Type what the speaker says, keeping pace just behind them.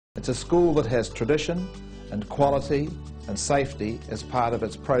It's a school that has tradition and quality and safety as part of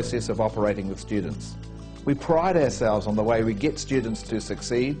its process of operating with students. We pride ourselves on the way we get students to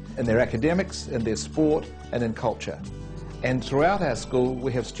succeed in their academics, in their sport and in culture. And throughout our school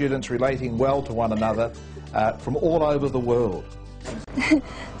we have students relating well to one another from all over the world. This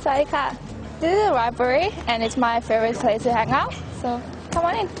is a library and it's my favorite place to hang out, so come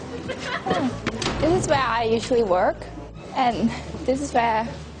on in. This is where I usually work and this is where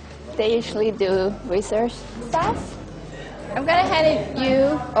they usually do research stuff. I'm going to hand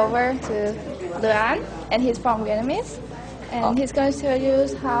you over to Lernen, and he's from Vietnamese, and he's going to tell you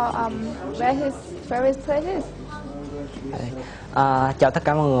how where his favorite place is. Chào tất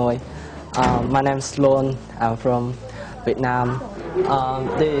cả mọi người. My name is Lon. I'm from Vietnam.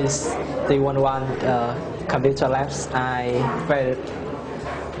 This is the one computer labs. I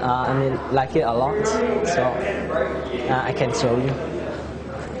like it a lot, so I can show you.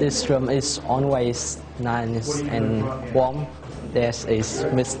 This room is always nice and warm. This is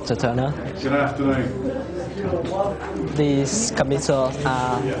Mr. Turner. Good afternoon. These computers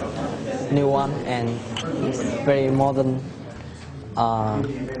are new one and very modern.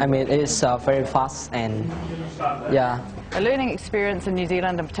 It's very fast and yeah. A learning experience in New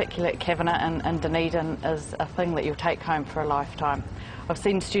Zealand, in particular at Kavanagh and Dunedin, is a thing that you'll take home for a lifetime. I've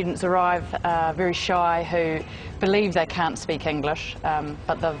seen students arrive very shy who believe they can't speak English,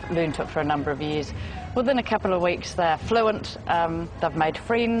 but they've learned it for a number of years. Within a couple of weeks they're fluent, they've made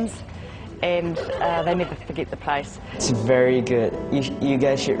friends, and they never forget the place. It's very good. You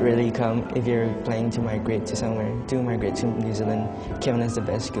guys should really come if you're planning to migrate to somewhere. Do migrate to New Zealand. Kavanagh is the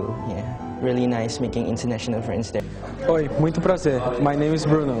best school. Yeah, really nice making international friends there. Oi, muito prazer. My name is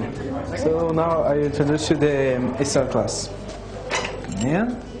Bruno. So now I introduce you the SR class.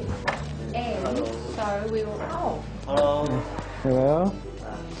 Yeah. So we will. Hello.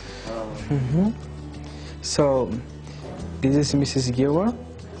 So this is Mrs. Gilmore.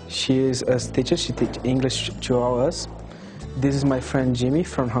 She is a teacher. She teaches English to all us. This is my friend Jimmy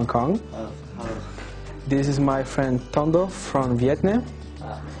from Hong Kong. This is my friend Tondo from Vietnam.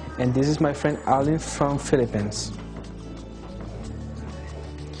 And this is my friend Alin from Philippines.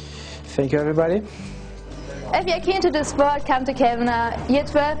 Thank you, everybody. If you're keen to do sport, come to Kavanagh. Year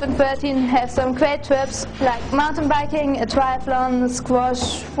 12 and 13 have some great trips like mountain biking, a triathlon,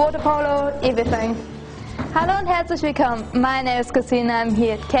 squash, water polo, everything. Hallo und herzlich willkommen. My name is Christina. I'm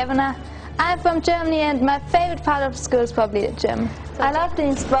here at Kavanagh. I'm from Germany and my favorite part of school is probably the gym. I love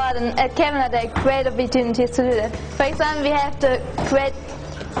doing sport, and at Kavanagh there are great opportunities to do that. For example, we have the great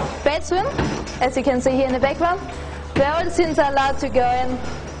swim, as you can see here in the background, where all the students are allowed to go in.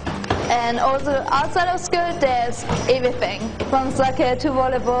 And also outside of school there's everything, from soccer to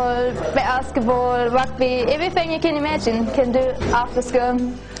volleyball, basketball, rugby, everything you can imagine you can do after school.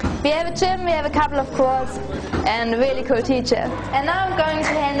 We have a gym, we have a couple of courts and a really cool teacher. And now I'm going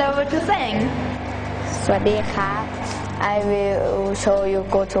to hand over to Sang. สวัสดีครับ I will show you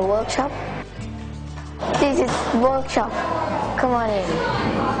go to workshop. This is workshop. Come on in.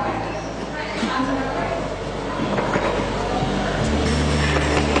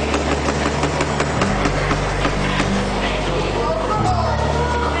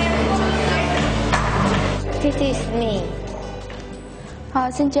 This is me.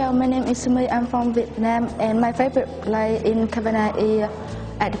 Xin chào, my name is Sumi. I'm from Vietnam and my favorite place in Kavanagh is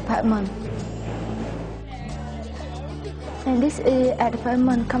at apartment. And this is at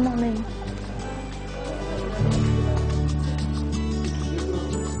apartment. Come on in.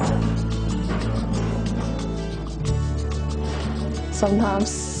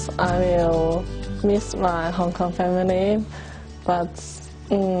 Sometimes I will miss my Hong Kong family, but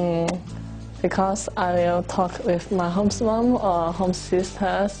because I will talk with my home mom or home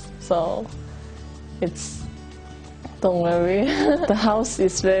sisters, so don't worry. The house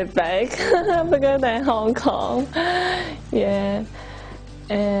is very big, bigger than Hong Kong. Yeah,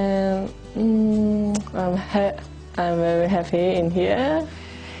 and I'm very happy in here.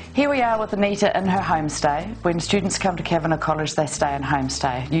 Here we are with Anita in her homestay. When students come to Kavanagh College, they stay in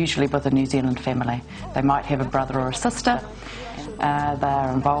homestay, usually with a New Zealand family. They might have a brother or a sister.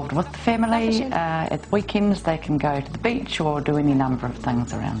 They're involved with the family. At the weekends they can go to the beach or do any number of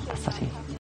things around the city.